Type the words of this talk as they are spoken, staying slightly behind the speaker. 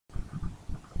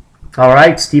All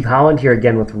right, Steve Holland here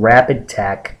again with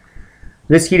Rapidtech.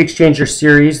 This heat exchanger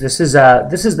series, this is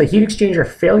the heat exchanger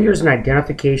failures and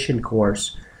identification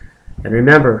course. And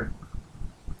remember,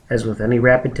 as with any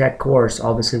Rapidtech course,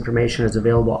 all this information is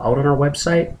available out on our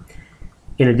website.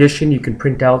 In addition, you can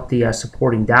print out the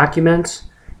supporting documents.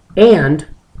 And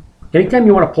anytime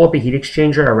you want to pull up a heat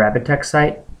exchanger at our Rapidtech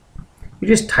site, you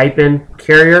just type in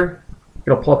carrier.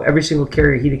 It'll pull up every single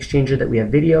carrier heat exchanger that we have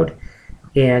videoed.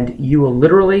 And you will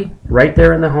literally, right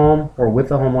there in the home or with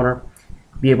the homeowner,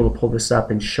 be able to pull this up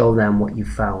and show them what you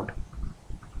found.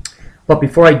 But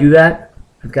before I do that,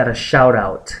 I've got a shout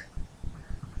out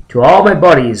to all my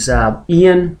buddies,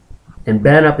 Ian and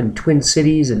Ben up in Twin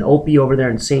Cities and Opie over there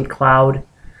in St. Cloud.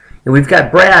 And we've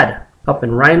got Brad up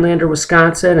in Rhinelander,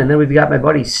 Wisconsin. And then we've got my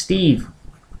buddy Steve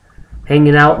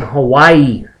hanging out in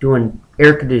Hawaii doing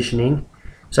air conditioning.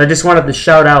 So I just wanted to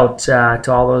shout out to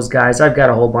all those guys. I've got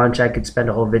a whole bunch. I could spend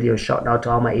a whole video shouting out to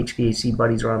all my HVAC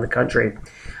buddies around the country.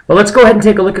 But let's go ahead and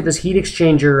take a look at this heat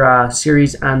exchanger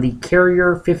series on the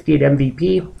Carrier 58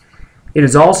 MVP. It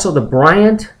is also the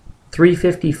Bryant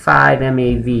 355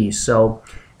 MAV. So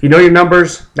if you know your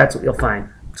numbers, that's what you'll find.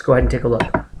 Let's go ahead and take a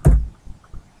look.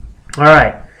 All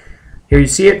right. Here you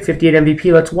see it, 58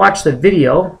 MVP. Let's watch the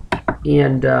video.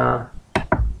 And,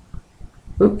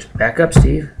 oops, back up,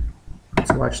 Steve.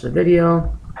 Let's watch the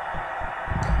video,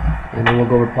 and then we'll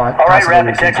go over All right,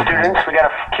 Rapidtech students, we got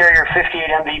a Carrier 58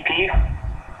 MVP.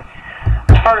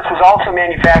 This furnace was also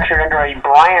manufactured under a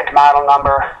Bryant model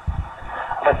number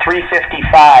of a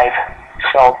 355.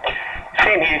 So,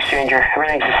 same heat exchanger,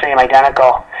 everything's the same,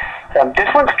 identical. This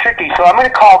one's tricky, so I'm going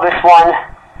to call this one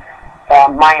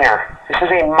minor. This is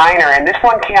a minor, and this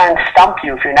one can stump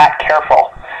you if you're not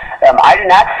careful. I did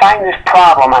not find this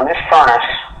problem on this furnace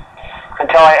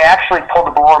until I actually pulled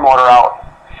the blower motor out.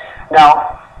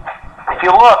 Now, if you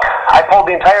look, I pulled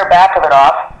the entire back of it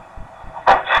off.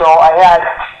 So I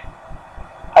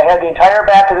had the entire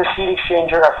back of this heat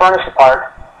exchanger, or furnace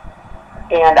apart,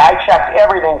 and I checked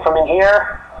everything from in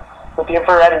here with the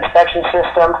infrared inspection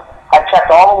system. I checked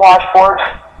all the washboards,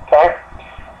 okay?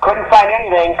 Couldn't find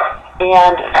anything,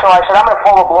 and so I said, I'm going to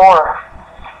pull the blower.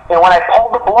 And when I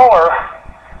pulled the blower,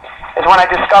 is when I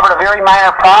discovered a very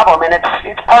minor problem, and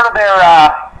it's part of their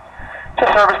it's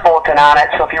a service bulletin on it.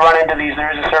 So if you run into these,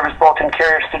 there is a service bulletin.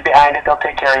 Carrier stood behind it; they'll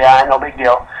take care of you, no big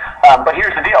deal. But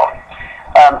here's the deal: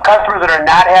 customers that are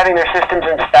not having their systems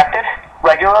inspected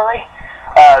regularly,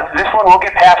 this one will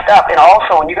get passed up. And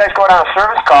also, when you guys go down a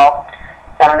service call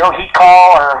on a no heat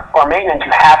call or maintenance,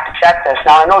 you have to check this.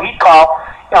 Now, a no heat call,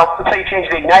 let's say you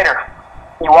change the igniter,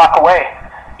 you walk away.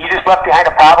 You just left behind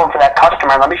a problem for that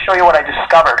customer. Let me show you what I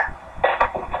discovered.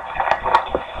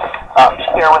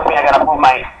 Just bear with me, I gotta move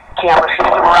my camera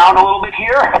system around a little bit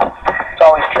here. It's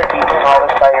always tricky doing all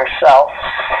this by yourself.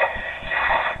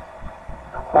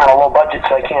 I'm on a low budget,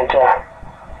 so I can't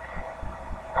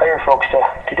hire folks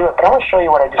to do it, but I want to show you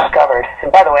what I discovered.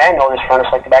 And by the way, I know this furnace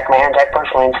like the back of my hands. I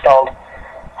personally installed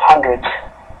hundreds,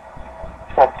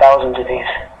 if not thousands of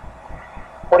these.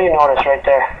 What do you notice right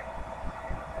there?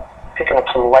 Picking up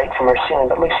some light from our ceiling,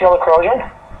 but look, see all the corrosion?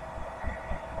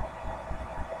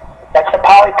 That's the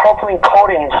polypropylene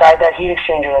coating inside that heat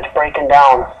exchanger that's breaking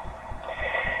down.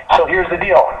 So here's the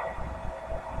deal.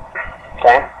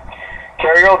 Okay?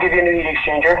 Carrier will give you a new heat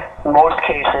exchanger. In most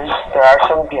cases, there are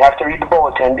some, you have to read the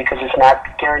bulletin because it's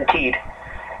not guaranteed.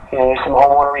 There's some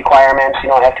homeowner requirements. You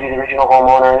don't have to be the original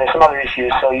homeowner. There's some other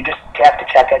issues, so you just have to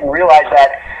check it and realize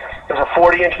that there's a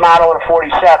 40-inch model and a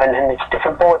 47, and it's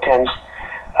different bulletins.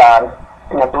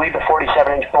 And I believe the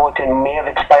 47-inch bulletin may have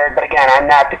expired, but again, I'm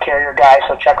not the carrier guy,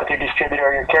 so check with your distributor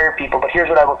or your carrier people. But here's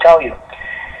what I will tell you.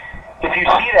 If you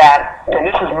see that, and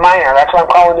this is minor, that's why I'm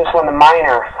calling this one the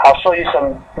minor. I'll show you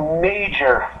some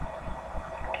major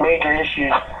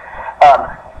issues.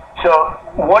 So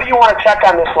what do you want to check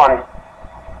on this one?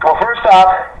 Well, first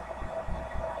off,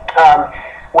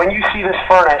 when you see this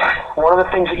furnace, one of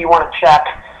the things that you want to check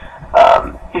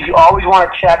is you always want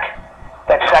to check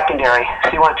that secondary.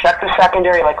 So you want to check the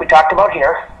secondary like we talked about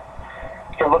here.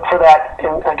 And look for that,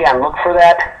 and again, look for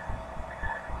that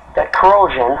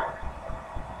corrosion.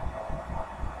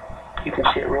 You can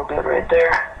see it real good right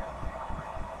there.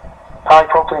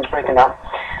 Polypropylene's breaking down.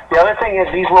 The other thing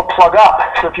is these will plug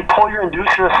up. So if you pull your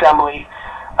inducer assembly,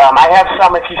 I have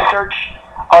some, if you search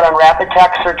out on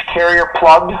Rapidtech, search carrier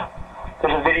plugged,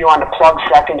 there's a video on the plug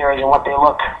secondaries and what they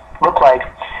look like.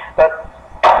 But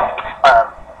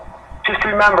just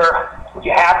remember, what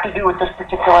you have to do with this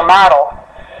particular model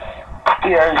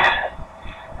is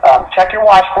check your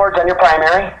washboards on your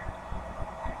primary.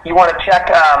 You want to check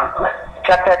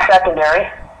that secondary,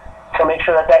 so make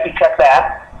sure that you check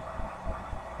that.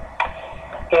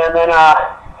 and then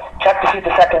check to see if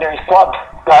the secondary is plugged.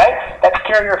 All right, that's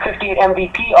Carrier 58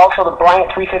 MVP, also the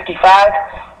Bryant 355,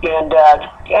 and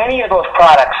any of those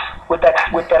products with that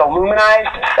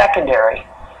aluminized secondary,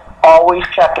 always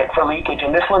check it for leakage.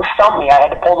 And this one stumped me. I had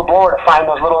to pull the blower to find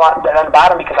those little on the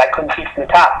bottom because I couldn't see from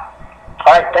the top.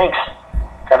 All right, thanks.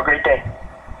 Have a great day.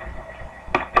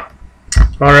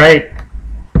 All right.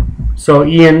 So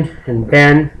Ian and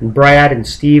Ben and Brad and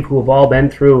Steve, who have all been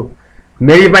through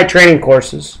many of my training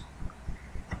courses,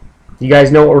 you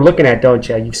guys know what we're looking at, don't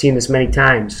you? You've seen this many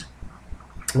times.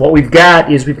 What we've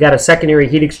got is we've got a secondary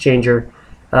heat exchanger.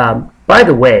 By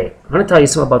the way, I'm going to tell you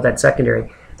something about that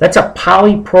secondary. That's a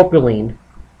polypropylene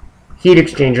heat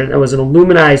exchanger. That was an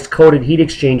aluminized coated heat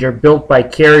exchanger built by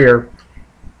Carrier.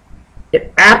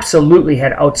 It absolutely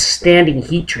had outstanding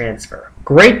heat transfer.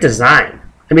 Great design.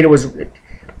 I mean, it was, let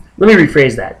me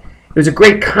rephrase that. It was a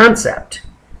great concept.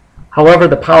 However,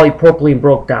 the polypropylene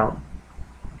broke down.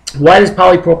 Why does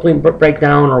polypropylene break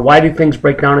down, or why do things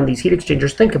break down in these heat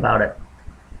exchangers? Think about it.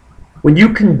 When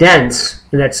you condense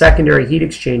in that secondary heat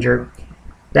exchanger,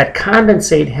 that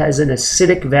condensate has an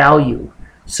acidic value,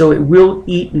 so it will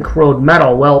eat and corrode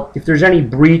metal. Well, if there's any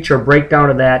breach or breakdown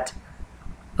of that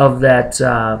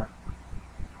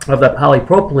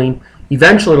polypropylene,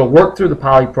 eventually it'll work through the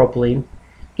polypropylene,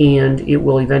 and it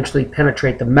will eventually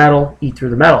penetrate the metal, eat through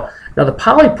the metal. Now, the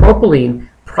polypropylene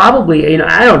probably,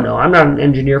 I don't know, I'm not an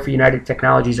engineer for United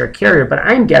Technologies or Carrier, but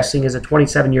I'm guessing as a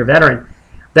 27-year veteran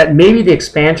that maybe the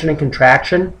expansion and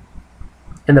contraction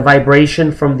and the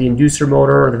vibration from the inducer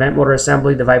motor or the vent motor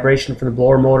assembly, the vibration from the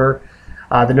blower motor,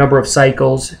 the number of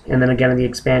cycles, and then again in the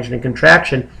expansion and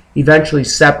contraction, eventually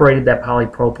separated that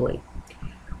polypropylene.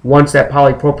 Once that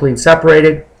polypropylene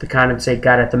separated, the condensate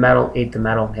got at the metal, ate the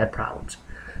metal, had problems.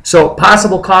 So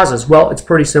possible causes, well, it's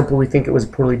pretty simple. We think it was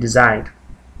poorly designed.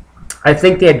 I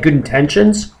think they had good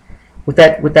intentions with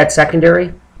that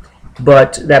secondary,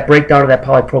 but that breakdown of that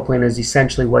polypropylene is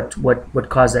essentially what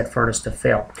caused that furnace to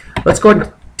fail. Let's go ahead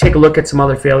and take a look at some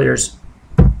other failures.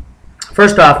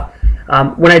 First off,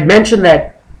 when I'd mentioned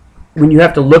that when you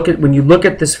look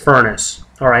at this furnace,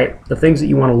 all right, the things that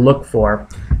you want to look for.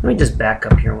 Let me just back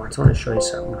up here once. I want to show you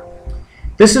something.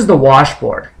 This is the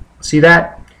washboard. See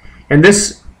that? And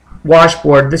this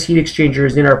washboard, this heat exchanger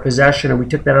is in our possession, and we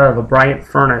took that out of a Bryant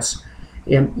furnace.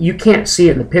 And you can't see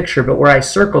it in the picture, but where I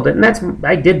circled it, and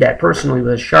I did that personally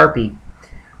with a Sharpie,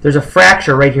 there's a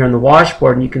fracture right here in the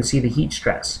washboard, and you can see the heat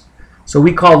stress. So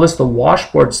we call this the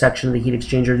washboard section of the heat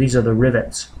exchanger. These are the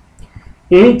rivets.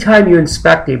 Anytime you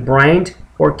inspect a Bryant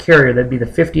or Carrier, that'd be the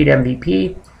 58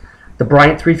 MVP, the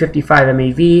Bryant 355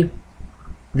 MAV,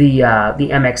 the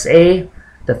MXA,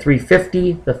 the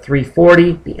 350, the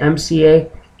 340, the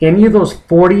MCA, any of those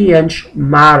 40-inch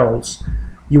models,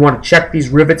 you want to check these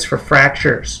rivets for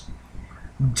fractures.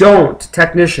 Don't,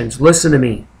 technicians, listen to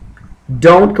me,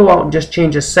 don't go out and just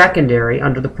change a secondary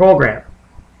under the program,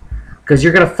 because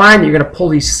you're going to find that you're going to pull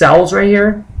these cells right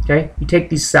here. Okay, you take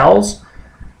these cells,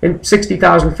 and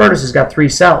 60,000 furnaces got 3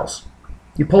 cells.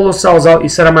 You pull those cells out, you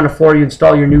set them on the floor, you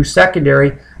install your new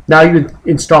secondary. Now you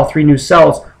install 3 new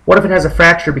cells. What if it has a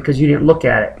fracture because you didn't look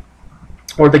at it,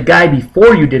 or the guy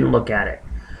before you didn't look at it?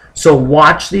 So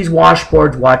watch these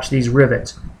washboards, watch these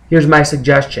rivets. Here's my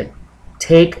suggestion.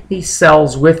 Take these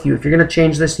cells with you. If you're going to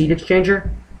change this heat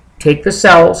exchanger, take the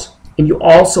cells, and you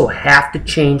also have to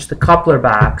change the coupler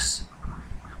box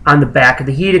on the back of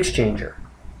the heat exchanger.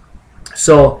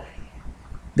 So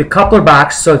the coupler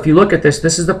box, so if you look at this,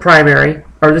 this is the primary,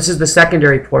 or this is the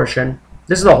secondary portion.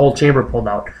 This is the whole chamber pulled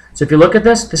out. So if you look at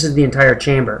this, this is the entire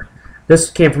chamber.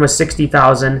 This came from a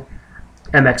 60,000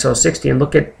 MX060, and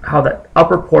look at how the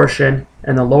upper portion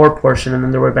and the lower portion, and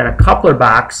then there would have been a coupler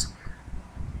box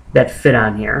that fit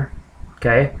on here,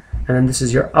 okay? And then this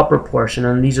is your upper portion,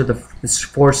 and these are the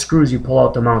 4 screws you pull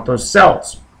out to mount those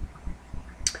cells.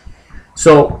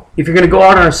 So if you're going to go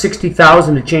out on a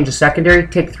 60,000 to change a secondary,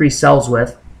 take 3 cells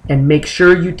with, and make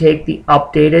sure you take the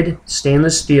updated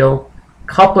stainless steel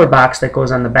coupler box that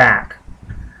goes on the back.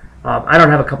 I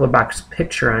don't have a coupler box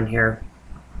picture on here,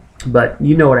 but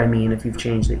you know what I mean if you've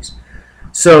changed these.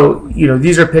 So, you know,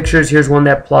 these are pictures. Here's one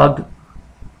that plugged.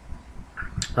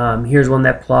 Here's one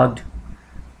that plugged.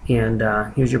 And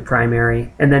here's your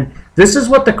primary. And then this is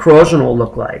what the corrosion will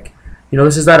look like. You know,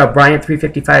 this is out of Bryant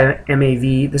 355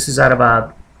 MAV. This is out of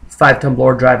a 5-ton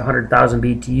blower drive, 100,000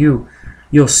 BTU.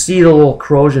 You'll see the little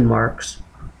corrosion marks.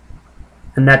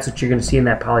 And that's what you're going to see in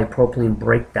that polypropylene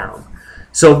breakdown.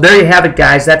 So there you have it,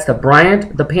 guys. That's the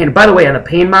Bryant, the Payne. By the way, on the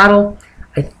Payne model,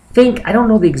 I don't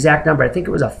know the exact number. I think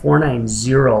it was a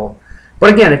 490.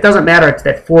 But again, it doesn't matter. It's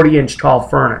that 40-inch tall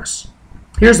furnace.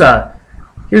 Here's a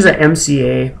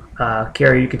MCA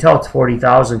carrier. You can tell it's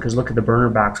 40,000 because look at the burner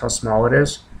box, how small it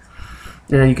is.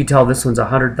 And then you can tell this one's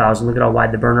 100,000. Look at how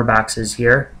wide the burner box is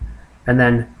here. And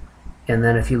then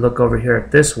if you look over here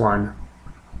at this one,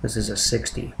 this is a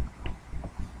 60.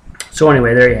 So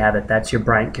anyway, there you have it. That's your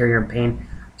Bryant carrier and Payne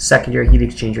secondary heat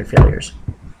exchanger failures.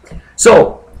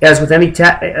 So as with any of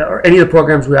the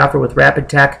programs we offer with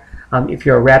Rapidtech, if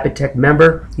you're a Rapidtech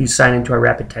member, you sign into our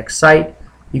Rapidtech site.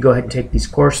 You go ahead and take these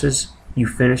courses. You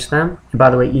finish them. And by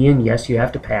the way, Ian, yes, you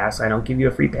have to pass. I don't give you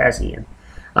a free pass, Ian.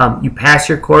 You pass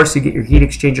your course, you get your heat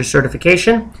exchanger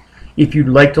certification. If you'd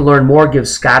like to learn more, give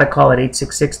Scott a call at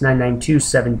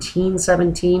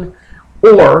 866-992-1717,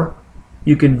 or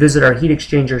you can visit our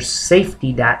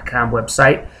heatexchangersafety.com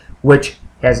website, which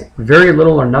has very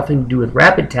little or nothing to do with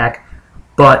Rapidtech,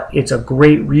 but it's a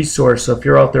great resource. So if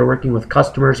you're out there working with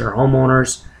customers or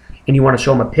homeowners and you want to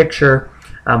show them a picture,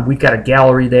 we've got a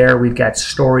gallery there, we've got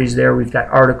stories there, we've got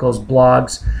articles,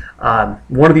 blogs.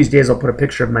 One of these days I'll put a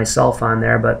picture of myself on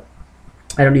there, but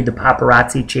I don't need the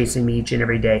paparazzi chasing me each and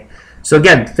every day. So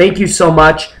again, thank you so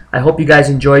much. I hope you guys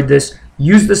enjoyed this.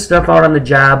 Use this stuff out on the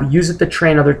job. Use it to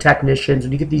train other technicians.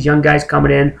 When you get these young guys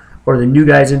coming in or the new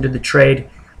guys into the trade,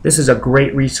 this is a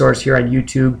great resource here on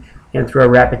YouTube and through our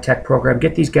Rapidtech program.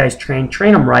 Get these guys trained.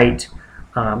 Train them right.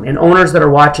 And owners that are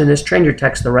watching this, train your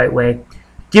techs the right way.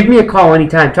 Give me a call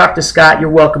anytime. Talk to Scott. You're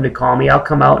welcome to call me. I'll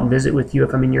come out and visit with you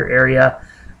if I'm in your area.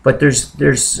 But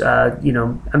you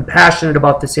know, I'm passionate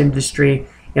about this industry,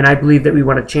 and I believe that we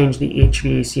want to change the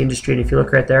HVAC industry. And if you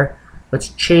look right there, let's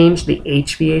change the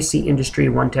HVAC industry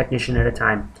one technician at a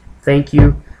time. Thank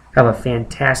you. Have a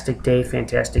fantastic day,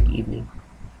 fantastic evening.